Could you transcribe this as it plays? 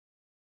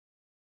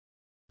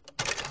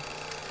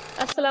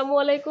আসসালামু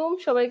আলাইকুম,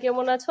 সবাই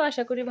কেমন আছো?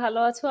 আশা করি ভালো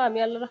আছো। আমি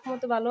আল্লাহর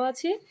রহমতে ভালো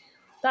আছি।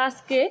 তো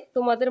আজকে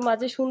তোমাদের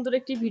মাঝে সুন্দর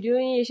একটি ভিডিও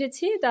নিয়ে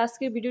এসেছি। তো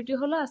আজকে ভিডিওটি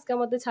হলো আজকে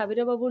আমাদের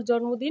সাবিরা বাবুর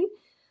জন্মদিন।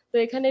 তো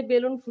এখানে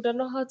বেলুন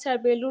ফুটানো হচ্ছে, আর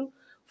বেলুন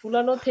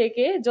ফুলানো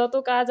থেকে যত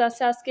কাজ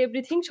আছে আজকে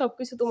এভরিথিং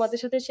সবকিছু তোমাদের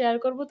সাথে শেয়ার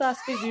করব। তো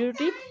আজকে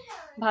ভিডিওটি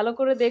ভালো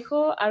করে দেখো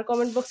আর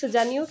কমেন্ট বক্সে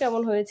জানিও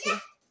কেমন হয়েছে।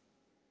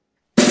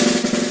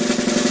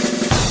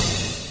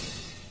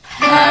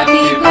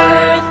 Happy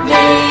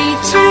birthday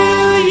to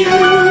you.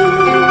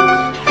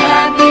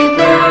 Happy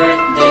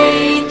birthday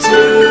to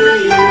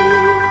you.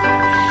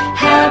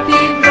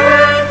 Happy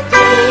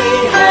birthday,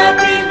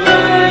 happy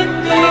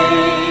birthday.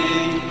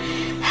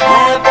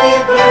 Happy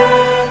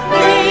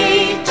birthday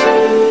to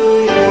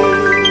you.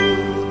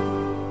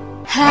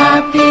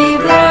 Happy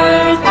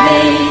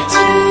birthday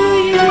to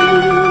you.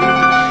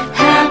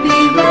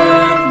 Happy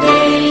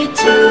birthday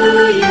to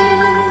you.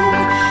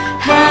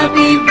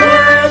 Happy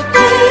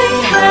birthday,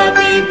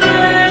 happy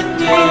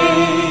birthday.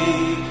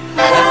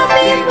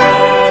 Happy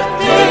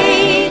birthday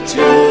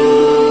to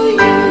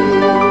you.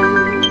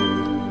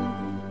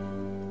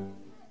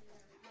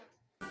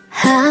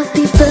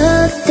 Happy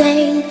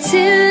birthday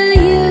to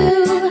you.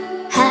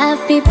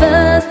 Happy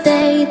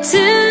birthday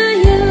to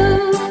you.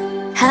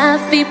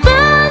 Happy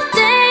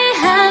birthday,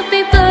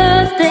 happy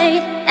birthday.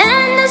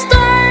 And the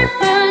star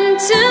burn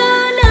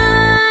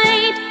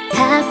tonight.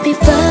 Happy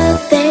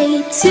birthday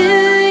to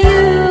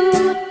you.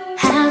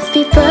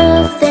 Happy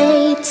birthday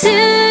to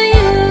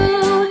you.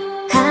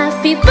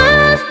 Happy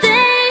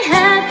birthday,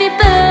 happy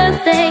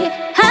birthday.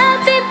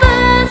 Happy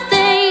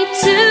birthday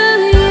to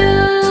you.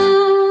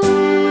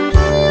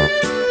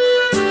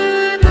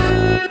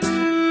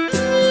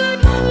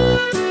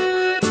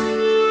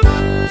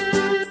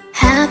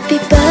 Happy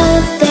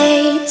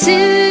birthday to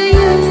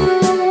you.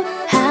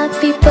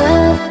 Happy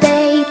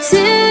birthday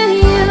to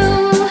you.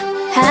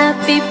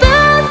 Happy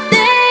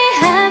birthday,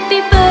 happy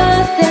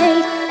birthday.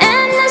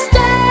 And the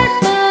star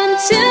burn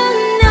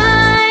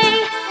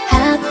tonight.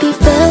 Happy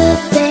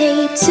birthday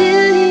to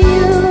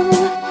you.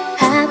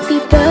 Happy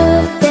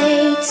birthday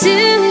to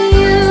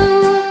you.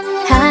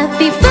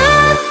 Happy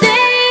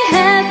birthday,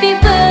 happy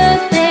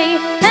birthday.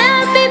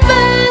 Happy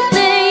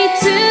birthday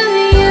to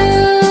you.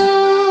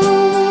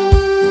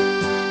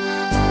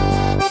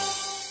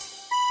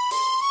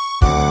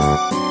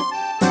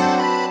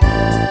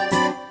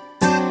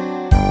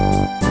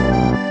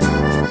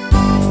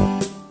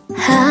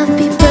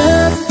 Happy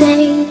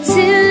birthday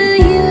to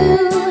you.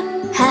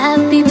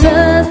 Happy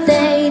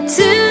birthday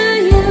to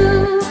you.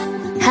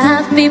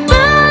 Happy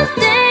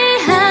birthday,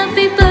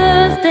 happy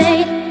birthday.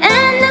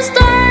 And the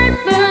star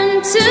burn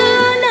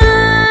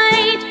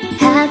tonight.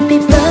 Happy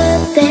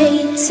birthday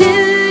to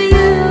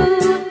you.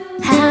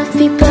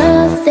 Happy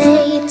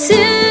birthday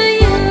to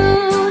you.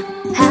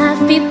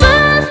 Happy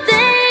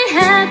birthday,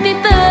 happy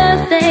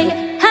birthday.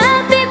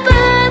 Happy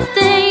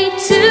birthday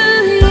to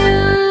you.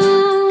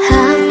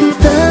 Happy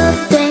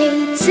birthday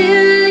to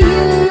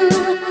you.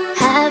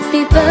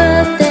 Happy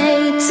birthday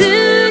to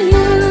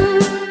you.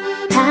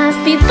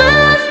 Happy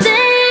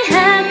birthday,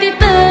 happy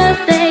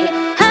birthday.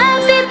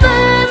 Happy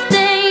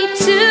birthday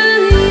to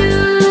you.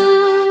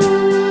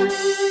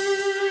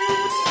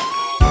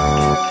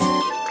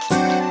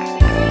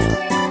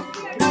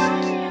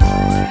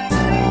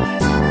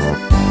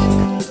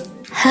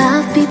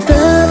 Happy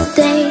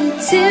birthday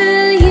to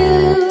you.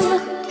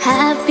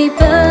 Happy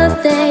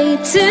birthday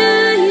to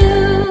you.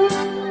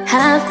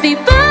 Happy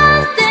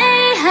birthday,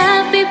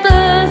 happy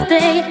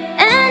birthday.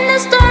 And the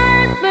star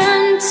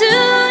burn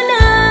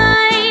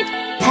tonight.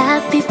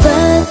 Happy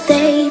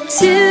birthday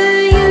to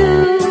you.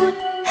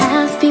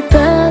 Happy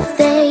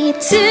birthday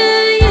to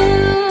you.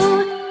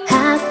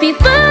 Happy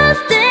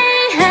birthday,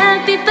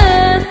 happy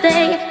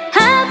birthday.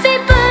 Happy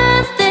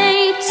birthday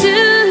to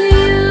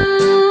you.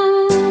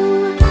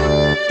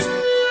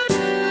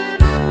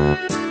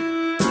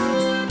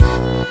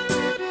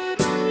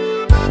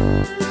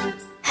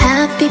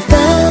 Happy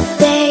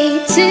birthday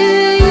to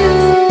you.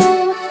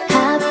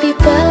 Happy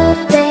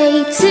birthday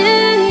to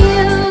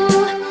you.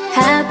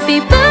 Happy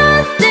birthday.